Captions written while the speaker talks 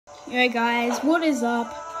Yo guys, what is up?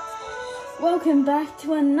 Welcome back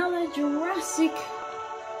to another Jurassic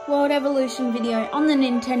World Evolution video on the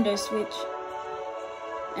Nintendo Switch.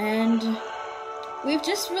 And we've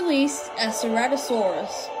just released a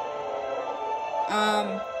Ceratosaurus.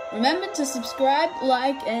 Remember to subscribe,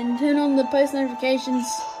 like, and turn on the post notifications.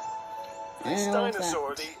 This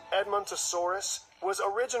dinosaur, the Edmontosaurus, was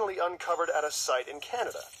originally uncovered at a site in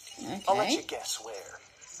Canada. Okay. I'll let you guess where.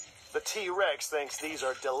 The T-Rex thinks these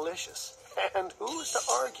are delicious, and who's to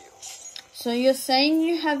argue? So you're saying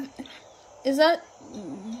you have... Is that...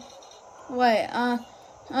 Wait,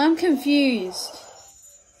 I'm confused.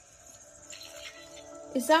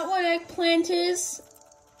 Is that what eggplant is?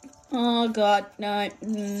 Oh god, no.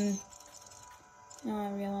 Now I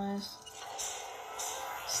realise.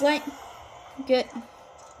 It's like...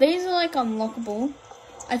 These are like unlockable.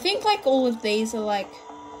 I think like all of these are like...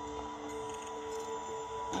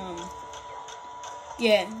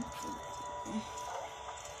 Yeah.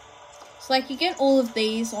 It's like you get all of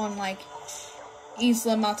these on like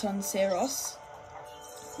Isla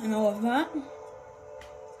and all of that.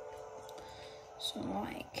 So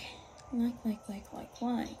like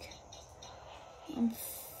I'm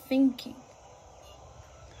thinking.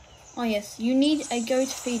 Oh yes, you need a goat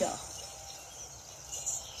feeder.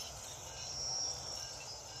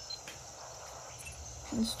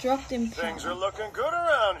 Construct and power. Things are looking good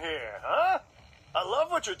around here, huh? I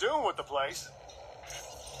love what you're doing with the place.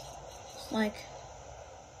 It's like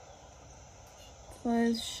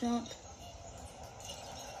clothes shop.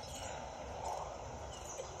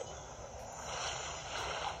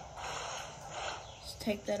 Let's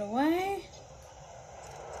take that away.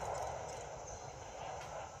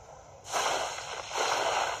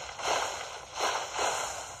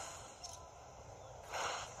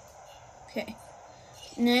 Okay.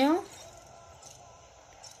 Now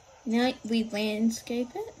we landscape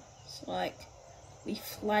it. So like we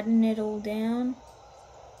flatten it all down.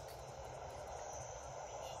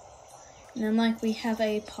 And then like we have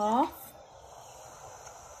a path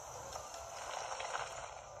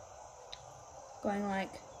going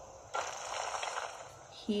like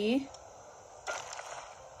here.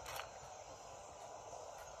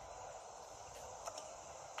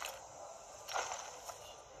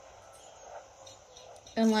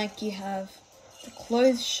 And like you have the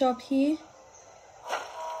clothes shop here.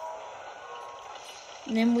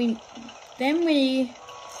 And then we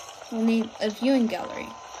will need a viewing gallery.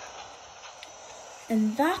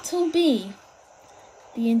 And that'll be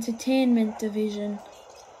the entertainment division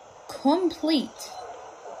complete.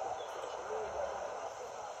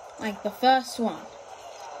 Like the first one.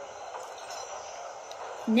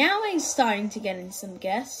 Now we're starting to get in some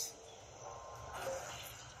guests.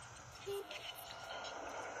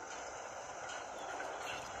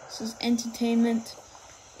 This is entertainment.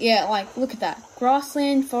 Yeah, like, look at that.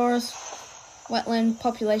 Grassland, forest, wetland,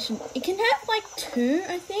 population. It can have, like, 2,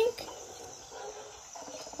 I think.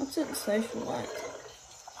 What's it social like?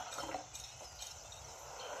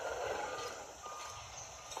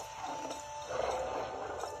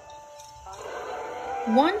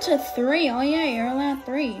 One to 3. Oh, yeah, you're allowed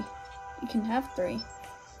 3. You can have 3.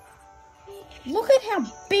 Look at how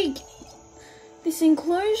big this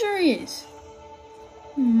enclosure is.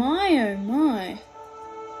 My oh my.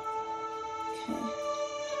 Okay.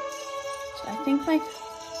 So I think like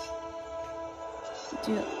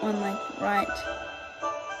do it on like right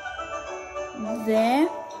there.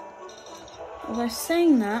 Although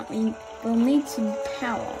saying that, we'll need some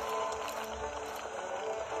power.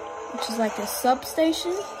 Which is like a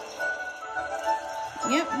substation.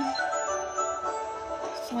 Yep.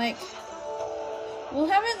 It's like we'll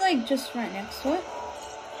have it like just right next to it.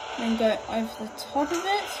 Then go over the top of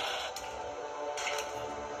it.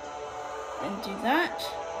 And do that.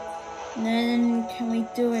 And then can we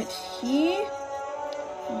do it here?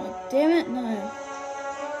 Oh damn it, no.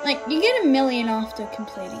 Like you get 1,000,000 after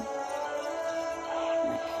completing.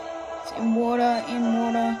 Like, it's in water, in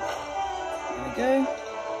water. There we go.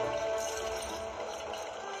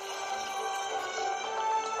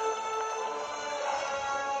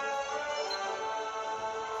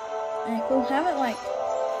 Like we'll have it like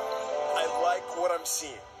what I'm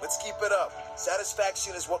seeing. Let's keep it up.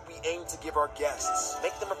 Satisfaction is what we aim to give our guests.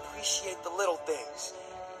 Make them appreciate the little things.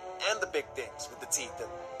 And the big things with the teeth and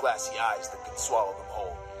glassy eyes that can swallow them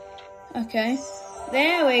whole. Okay.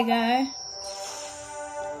 There we go.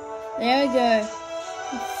 There we go.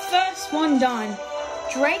 The first one done.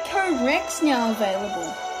 Draco Rex now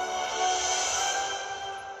available.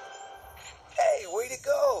 Hey, way to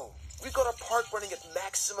go. We've got our park running at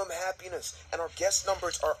maximum happiness, and our guest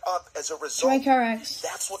numbers are up as a result. Draco Rex.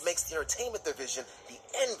 That's what makes the entertainment division the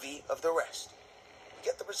envy of the rest. You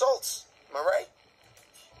get the results, am I right?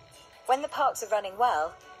 When the parks are running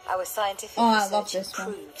well, our scientific I love research this one.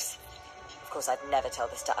 improves. Of course, I'd never tell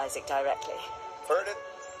this to Isaac directly. Heard it?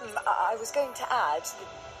 I was going to add that...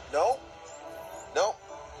 No. No.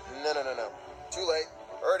 Too late.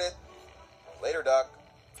 Heard it. Later, Doc.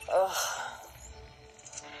 Ugh.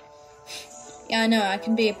 Yeah, I know, I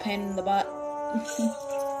can be a pain in the butt.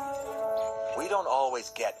 We don't always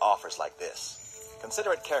get offers like this.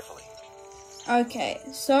 Consider it carefully. Okay,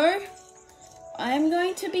 so I am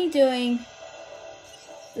going to be doing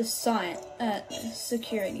the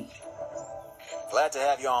security. Glad to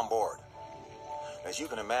have you on board. As you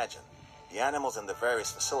can imagine, the animals in the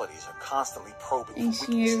various facilities are constantly probing for Thanks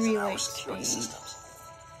to weaknesses in your our reload security speed. systems.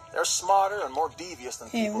 They're smarter and more devious than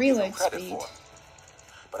Okay, people give them reload credit speed. for.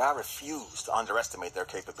 But I refuse to underestimate their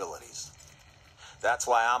capabilities. That's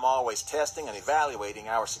why I'm always testing and evaluating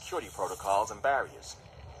our security protocols and barriers.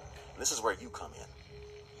 And this is where you come in.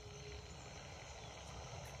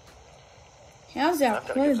 How's our I've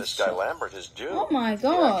got to give clothes this guy shop? Lambert his due. Oh my He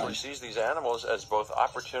god. actually sees these animals as both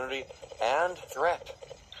opportunity and threat.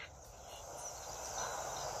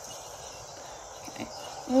 Okay.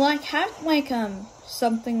 Like, have like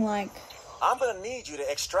something like... I'm going to need you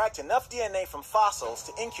to extract enough DNA from fossils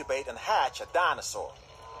to incubate and hatch a dinosaur.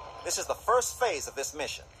 This is the first phase of this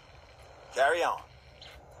mission. Carry on.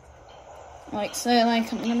 Like, so,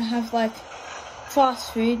 like, I'm gonna have, like,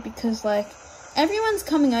 fast food because, like, everyone's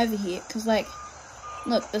coming over here because, like,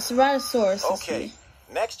 look, the Ceratosaurus is Okay. here.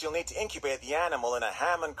 Next, you'll need to incubate the animal in a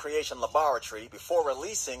Hammond creation laboratory before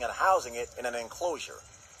releasing and housing it in an enclosure.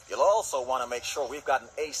 You'll also want to make sure we've got an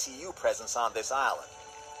ACU presence on this island.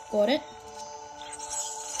 Got it.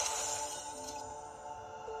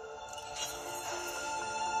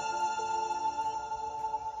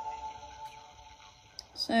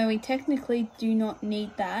 So we technically do not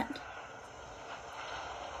need that.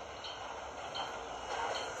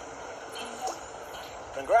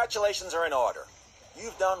 Congratulations are in order.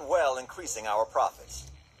 You've done well increasing our profits.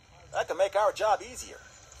 That can make our job easier.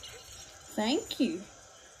 Thank you.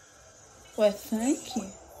 Well, thank you.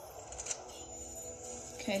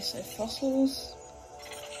 Okay, so fossils.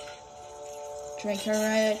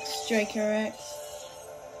 Dracorex.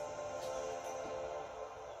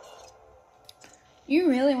 You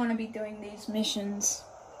really want to be doing these missions.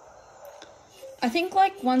 I think,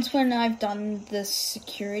 like, once when I've done the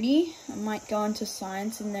security, I might go into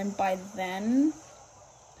science, and then by then,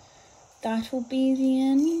 that will be the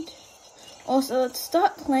end. Also, let's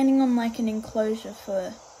start planning on, like, an enclosure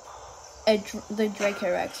for the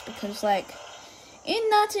Dracorex, because, like, in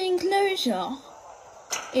that enclosure,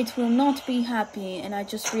 it will not be happy, and I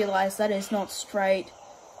just realized that is not straight.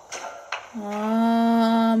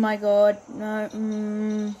 Oh my god, no,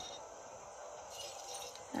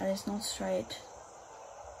 that is not straight.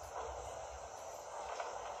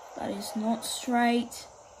 That is not straight.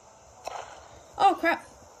 Oh crap.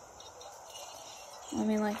 I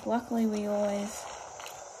mean, like, luckily we always...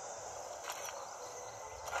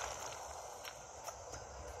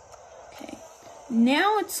 Okay.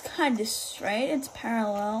 Now it's kind of straight, it's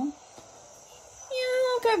parallel.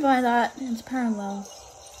 Yeah, I'll go by that, it's parallel.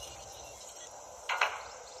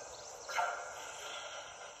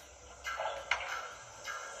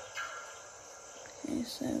 Okay,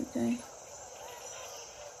 so we go.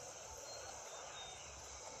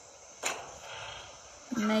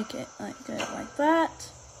 Make it like go like that.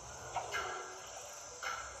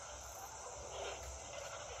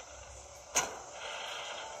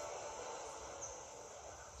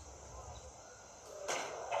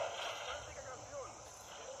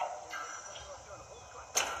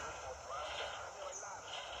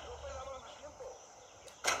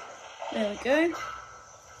 There we go.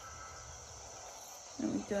 There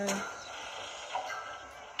we go.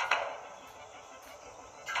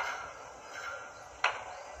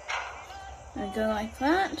 There we go like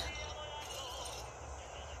that.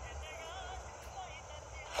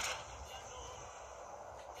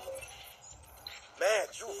 Man,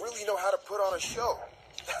 you really know how to put on a show.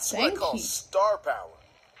 That's what I Thank call you. star power.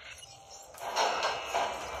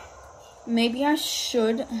 Maybe I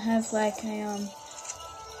should have like a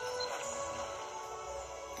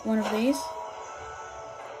one of these.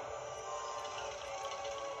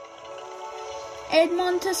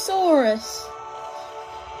 Edmontosaurus.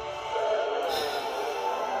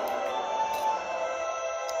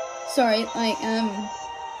 Sorry, like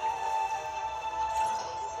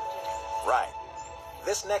Right.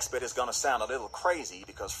 This next bit is going to sound a little crazy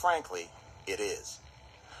because, frankly, it is.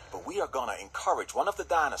 But we are going to encourage one of the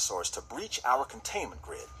dinosaurs to breach our containment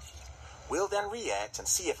grid. We'll then react and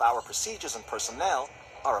see if our procedures and personnel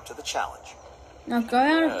are up to the challenge. Now go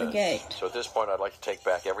out of the gate. So at this point, I'd like to take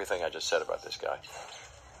back everything I just said about this guy.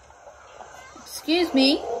 Excuse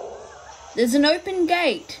me. There's an open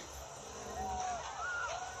gate.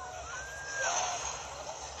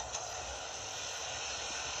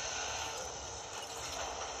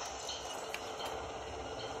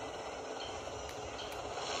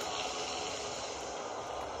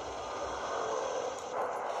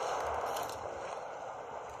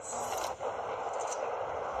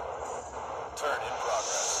 Turn in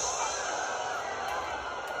progress.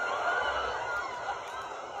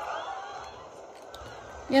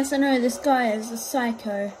 Yes, I know, this guy is a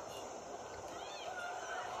psycho.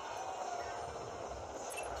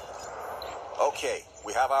 Okay,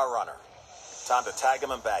 we have our runner. Time to tag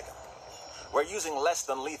him and bag him. We're using less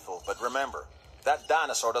than lethal, but remember, that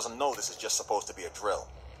dinosaur doesn't know this is just supposed to be a drill.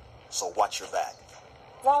 So watch your back.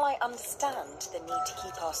 While I understand the need to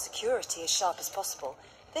keep our security as sharp as possible,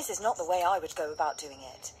 this is not the way I would go about doing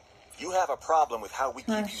it. If you have a problem with how we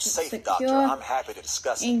keep you safe, Secure Doctor, I'm happy to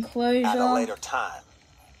discuss it enclosure. at a later time.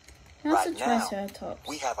 How's Right the now, Triceratops?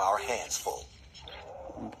 we have our hands full.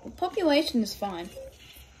 The population is fine.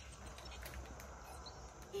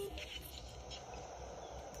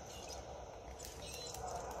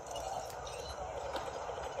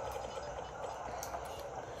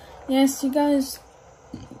 Yes, you guys.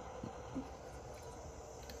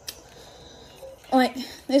 Like,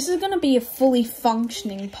 this is gonna be a fully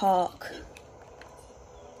functioning park.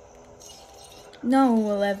 No one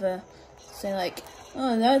will ever say, like,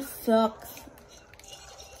 oh, that sucks.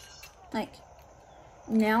 Like,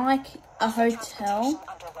 now, like, a hotel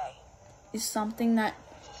is something that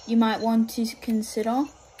you might want to consider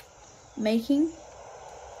making.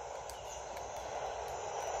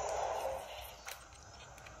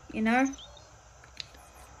 You know?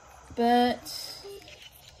 But,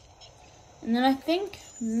 and then I think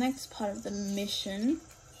the next part of the mission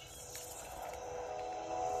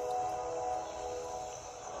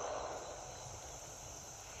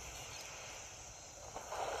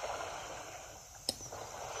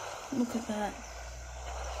look at that.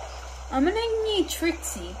 I'm gonna need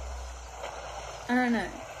Trixie. I don't know.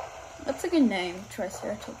 That's a good name,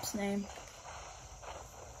 Triceratops name.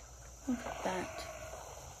 Look at that.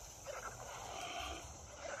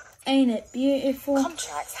 Ain't it beautiful?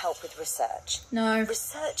 Contracts help with research. No.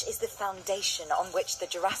 Research is the foundation on which the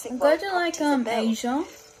Jurassic Go World to like properties are built. Asia.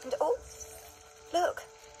 And oh, look,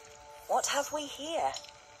 what have we here?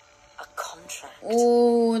 A contract.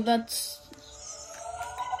 Oh, that's...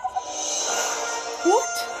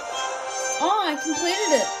 What? Oh, I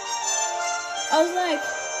completed it. I was like...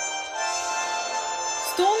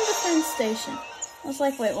 Storm Defense Station. I was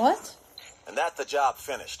like, wait, what? And that the job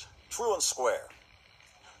finished. True and square.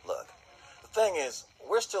 Look, the thing is,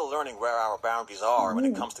 we're still learning where our boundaries are when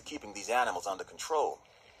it comes to keeping these animals under control.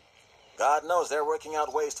 God knows they're working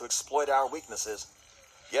out ways to exploit our weaknesses.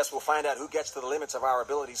 Guess we'll find out who gets to the limits of our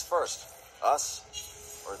abilities first. Us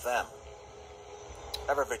or them.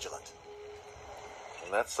 Ever vigilant.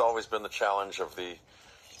 And that's always been the challenge of the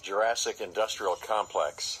Jurassic industrial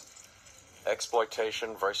complex.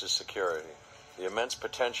 Exploitation versus security. The immense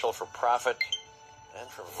potential for profit and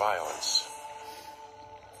for violence.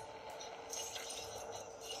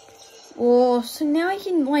 Oh, so now I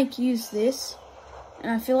can, like, use this.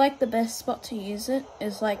 And I feel like the best spot to use it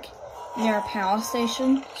is, like, near a power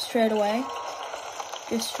station straight away.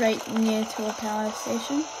 Go straight near to a power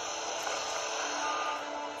station.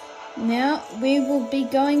 Now, we will be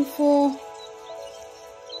going for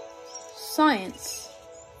science.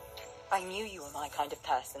 I knew you were my kind of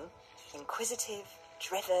person. Inquisitive,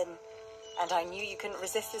 driven, and I knew you couldn't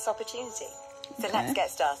resist this opportunity. So let's get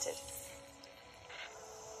started.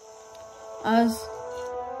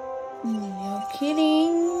 You're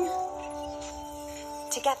kidding.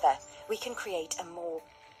 Together, we can create a more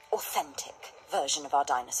authentic version of our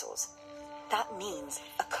dinosaurs. That means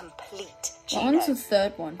a complete That one's the genome.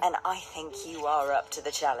 third one. And I think you are up to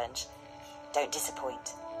the challenge. Don't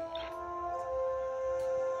disappoint.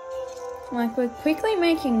 Like, we're quickly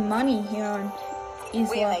making money here on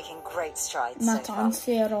We're Isla making great strides so far.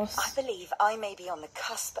 Matanceros. I believe I may be on the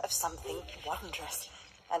cusp of something wondrous,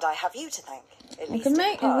 and I have you to thank, at least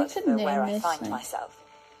in part for where I find myself.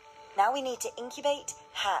 Now we need to incubate,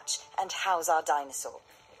 hatch, and house our dinosaur.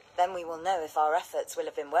 Then we will know if our efforts will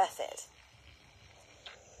have been worth it.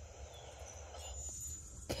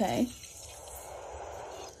 Okay.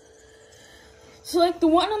 So, like, the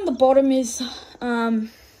one on the bottom is,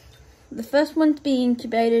 the first one to be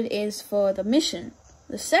incubated is for the mission.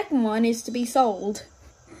 The second one is to be sold.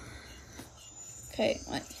 Okay,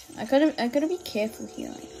 like, I gotta be careful here.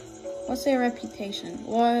 Like, What's their reputation?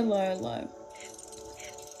 Low, low, low.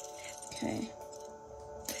 Okay.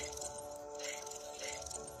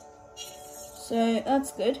 So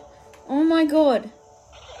that's good. Oh my god.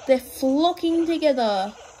 They're flocking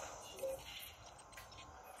together.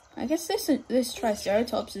 I guess this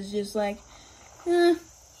Triceratops is just like, I'll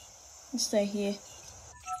stay here.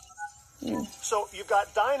 Ooh. So you've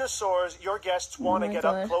got dinosaurs your guests want to get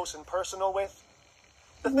up close and personal with?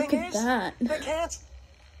 The thing is, they can't.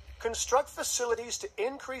 Construct facilities to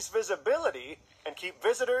increase visibility and keep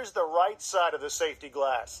visitors the right side of the safety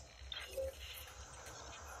glass.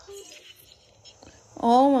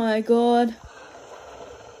 Oh my god.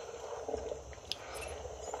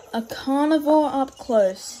 A carnivore up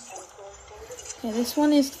close. Okay, this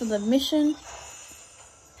one is for the mission.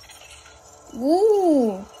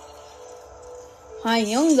 Ooh.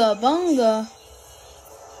 Hi-yunga bunga.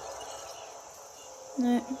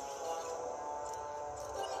 No.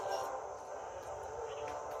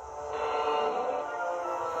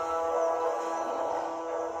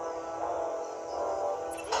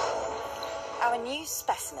 Our new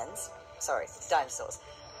specimens, dinosaurs,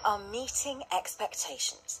 are meeting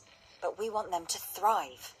expectations, but we want them to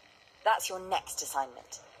thrive. That's your next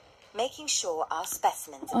assignment. Making sure our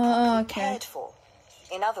specimens are cared for.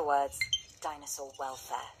 In other words, dinosaur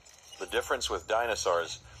welfare. The difference with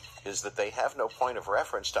dinosaurs is that they have no point of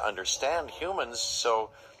reference to understand humans,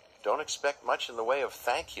 so don't expect much in the way of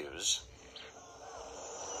thank yous.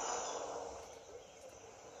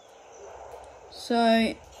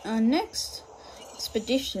 So, our next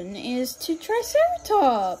expedition is to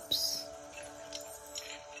Triceratops.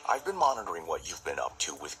 I've been monitoring what you've been up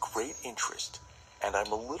to with great interest, and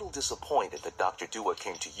I'm a little disappointed that Dr. Dua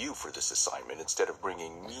came to you for this assignment instead of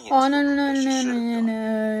bringing me into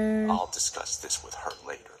no. I'll discuss this with her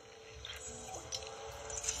later.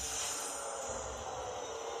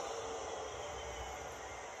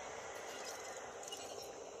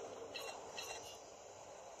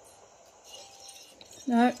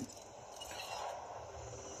 No.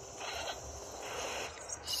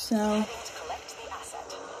 So,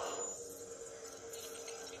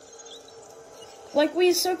 like,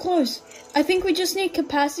 we're so close. I think we just need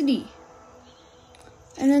capacity.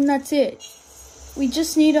 And then that's it. We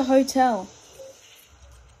just need a hotel.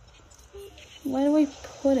 Where do we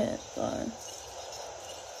put it, though?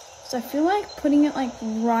 So I feel like putting it, like,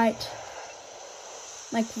 right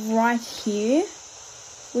here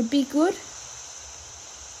would be good.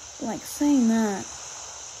 Like, saying that.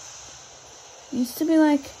 Needs to be,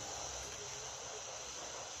 like,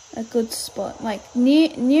 a good spot. Like,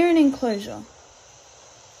 near an enclosure.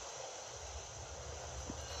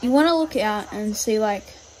 You want to look out and see, like,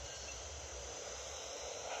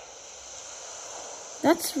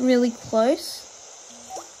 that's really close.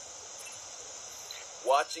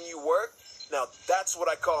 Watching you work? Now that's what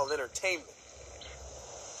I call entertainment.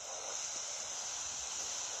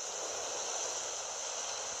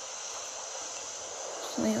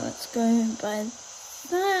 So let's go by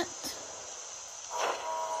that.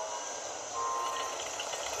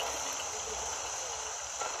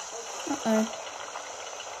 Uh-oh.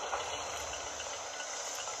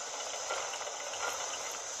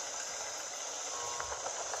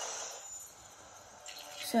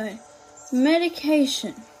 So,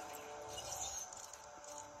 medication.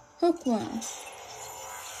 Hookworm.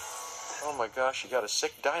 Oh my gosh, you got a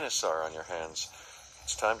sick dinosaur on your hands.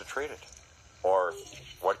 It's time to treat it. Or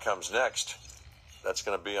what comes next, that's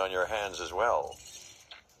going to be on your hands as well.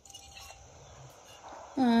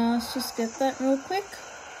 Let's just get that real quick.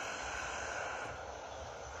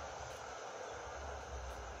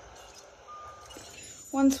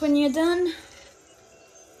 Once when you're done.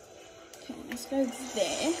 Okay, let's go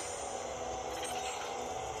there.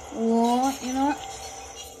 Or, you know what?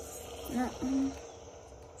 No.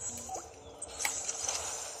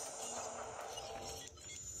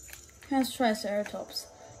 How's Triceratops?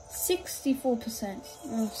 64%.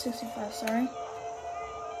 Oh, 65, sorry.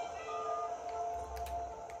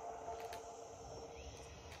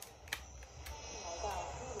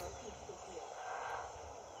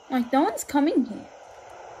 Like, no one's coming here.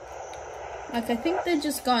 Like, I think they're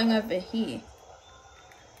just going over here.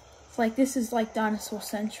 It's like, this is like Dinosaur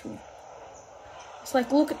Central. It's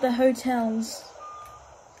like, look at the hotels.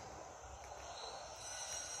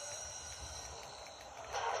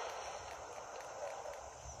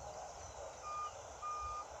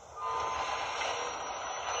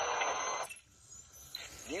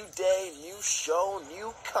 New day, new show,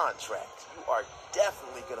 new contract. You are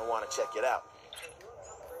definitely going to want to check it out.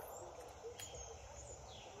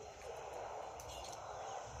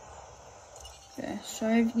 Okay,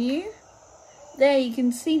 show view. there you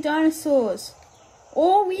can see dinosaurs.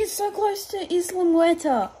 Oh, we're so close to Isla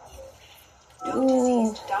Muerta.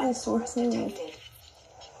 Oh,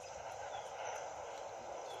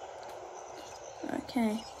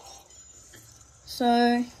 okay.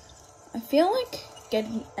 So, I feel like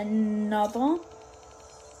getting another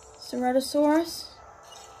Ceratosaurus.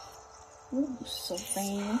 Ooh,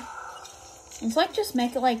 something. It's like just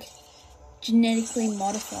make it like genetically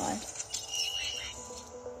modified.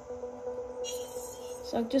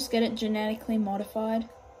 So just get it genetically modified.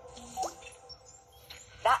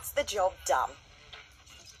 That's the job done.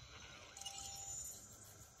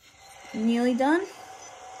 Nearly done.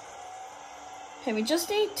 Okay, we just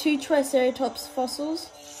need 2 Triceratops fossils.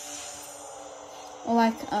 Or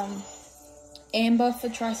like, amber for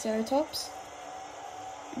Triceratops.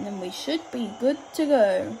 And then we should be good to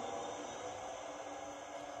go.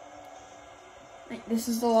 This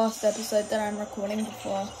is the last episode that I'm recording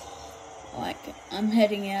before, like, I'm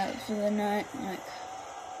heading out for the night, like,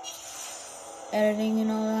 editing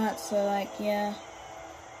and all that, so, like, yeah.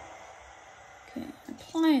 Okay,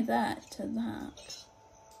 apply that to that.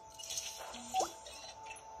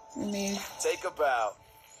 Remove. Take a bow.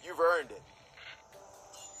 You've earned it.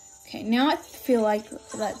 Okay, now I feel like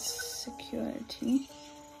that's security.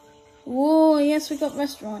 Whoa, yes, we got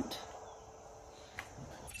restaurant.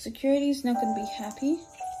 Security's not going to be happy.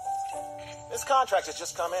 This contract has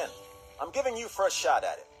just come in. I'm giving you first shot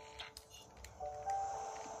at it.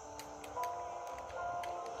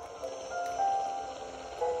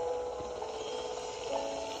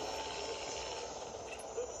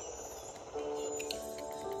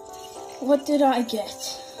 What did I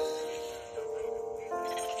get?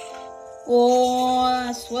 Oh,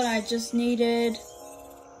 that's what I just needed.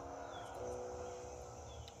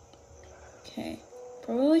 Okay.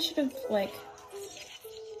 Probably should have, like...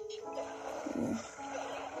 Ooh.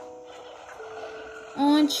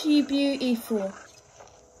 Aren't you beautiful?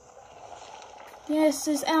 Yes,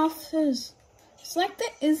 there's alphas. It's like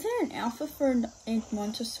is there an alpha for an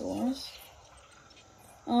Edmontosaurus?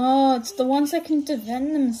 Oh, it's the ones that can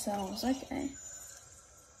defend themselves. Okay.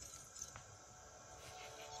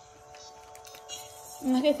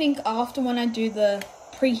 Like, I think after when I do the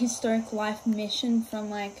prehistoric life mission from,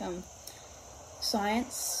 like,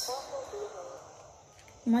 science,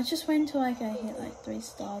 I might just wait until, like, I hit, like, 3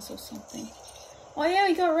 stars or something. Oh, yeah,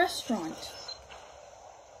 we got a restaurant.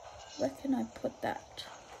 Where can I put that?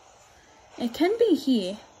 It can be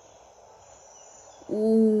here.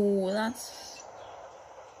 Ooh, that's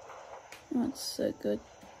so good.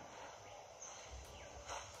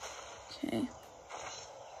 Okay.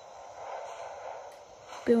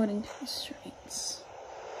 Building constraints.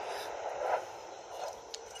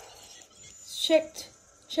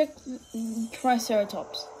 Check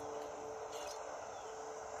Triceratops.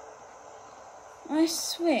 I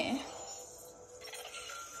swear.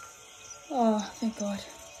 Oh, thank God.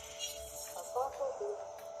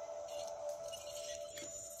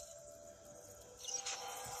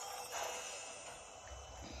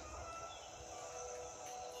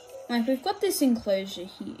 Like, we've got this enclosure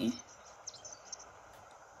here.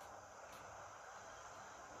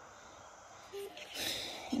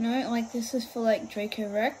 You know, like, this is for, like, Draco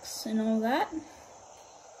Rex and all that.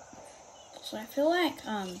 So I feel like,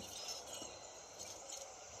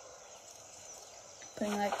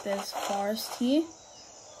 putting, like, this forest here.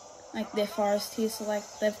 Like, their forest here, so, like,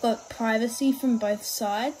 they've got privacy from both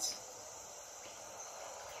sides.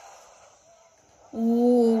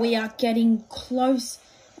 Ooh, we are getting close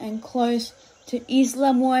and close to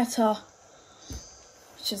Isla Muerta,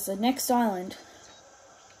 which is the next island.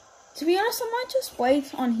 To be honest, I might just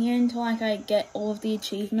wait on here until, like, I get all of the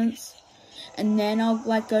achievements, and then I'll,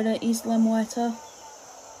 like, go to Isla Muerta.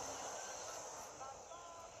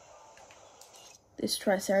 This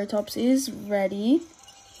Triceratops is ready.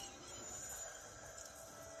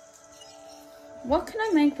 What can I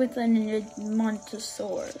make with an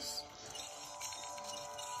Edmontosaurus?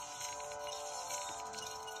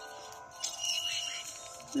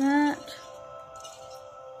 That.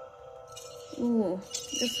 Ooh,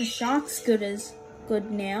 guess the shark's good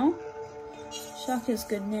now. Shark is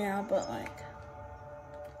good now, but like,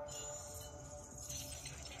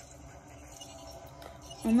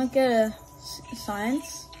 I'm gonna get a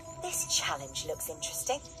science. This challenge looks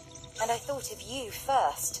interesting, and I thought of you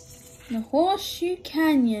first. The Horseshoe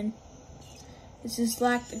Canyon. Is this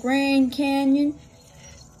like the Grand Canyon?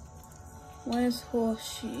 Where's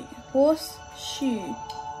Horseshoe? Horseshoe.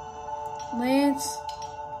 Lance.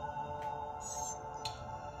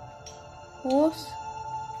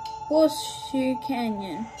 Horseshoe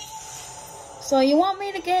Canyon. So you want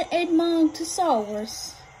me to get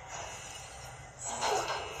Edmontosaurus?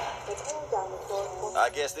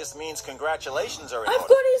 guess this means congratulations are in I've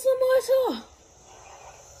order. got Isla Muerta.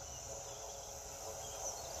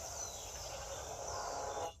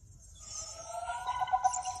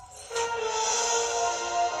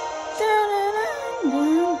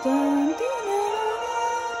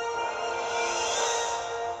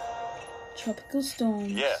 Tropical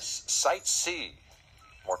storms. Yes, Site C,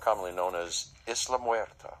 more commonly known as Isla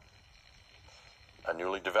Muerta. A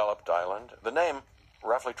newly developed island. The name,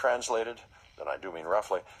 roughly translated, and I do mean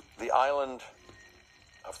roughly, the island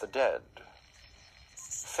of the dead.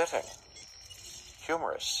 Fitting.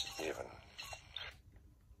 Humorous, even.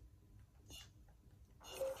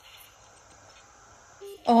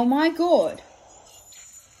 Oh my god.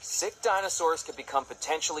 Sick dinosaurs can become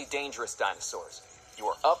potentially dangerous dinosaurs. You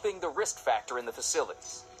are upping the risk factor in the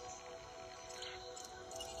facilities.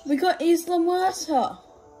 We got Isla Muerta.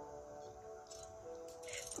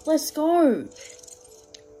 Let's go.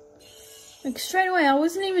 Like straight away, I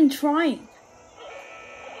wasn't even trying.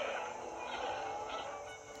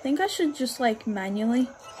 I think I should just like manually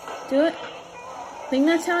do it. I think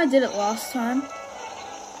that's how I did it last time.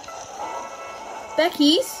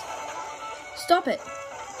 Becky's, stop it.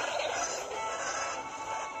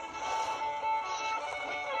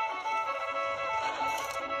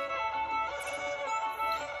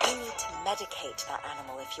 You need to medicate that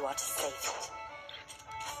animal if you are to save it.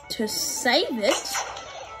 To save it?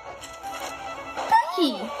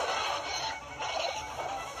 Becky!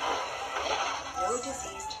 No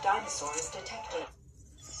diseased dinosaurs detected.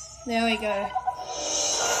 There we go.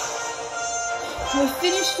 We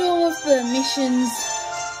finished all of the missions.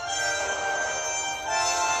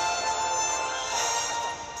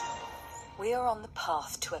 We are on the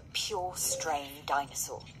path to a pure strain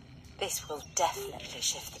dinosaur. This will definitely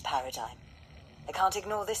shift the paradigm. I can't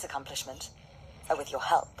ignore this accomplishment. With your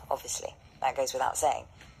help, obviously. That goes without saying.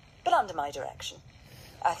 But under my direction.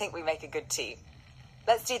 I think we make a good team.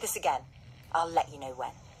 Let's do this again. I'll let you know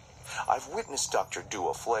when. I've witnessed Dr.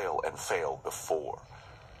 Dua flail and fail before.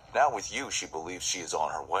 Now with you, she believes she is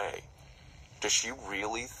on her way. Does she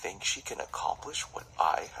really think she can accomplish what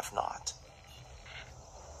I have not?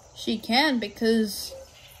 She can, because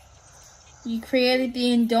you created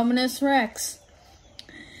the Indominus Rex.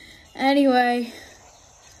 Anyway,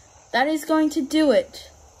 that is going to do it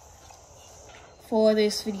for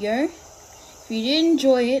this video. If you did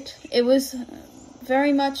enjoy it, it was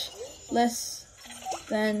very much less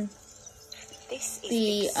than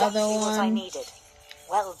the other one. What I needed.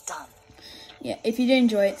 Well done. Yeah, if you did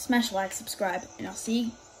enjoy it, smash like, subscribe, and I'll see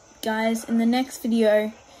you guys in the next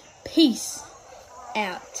video. Peace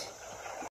out.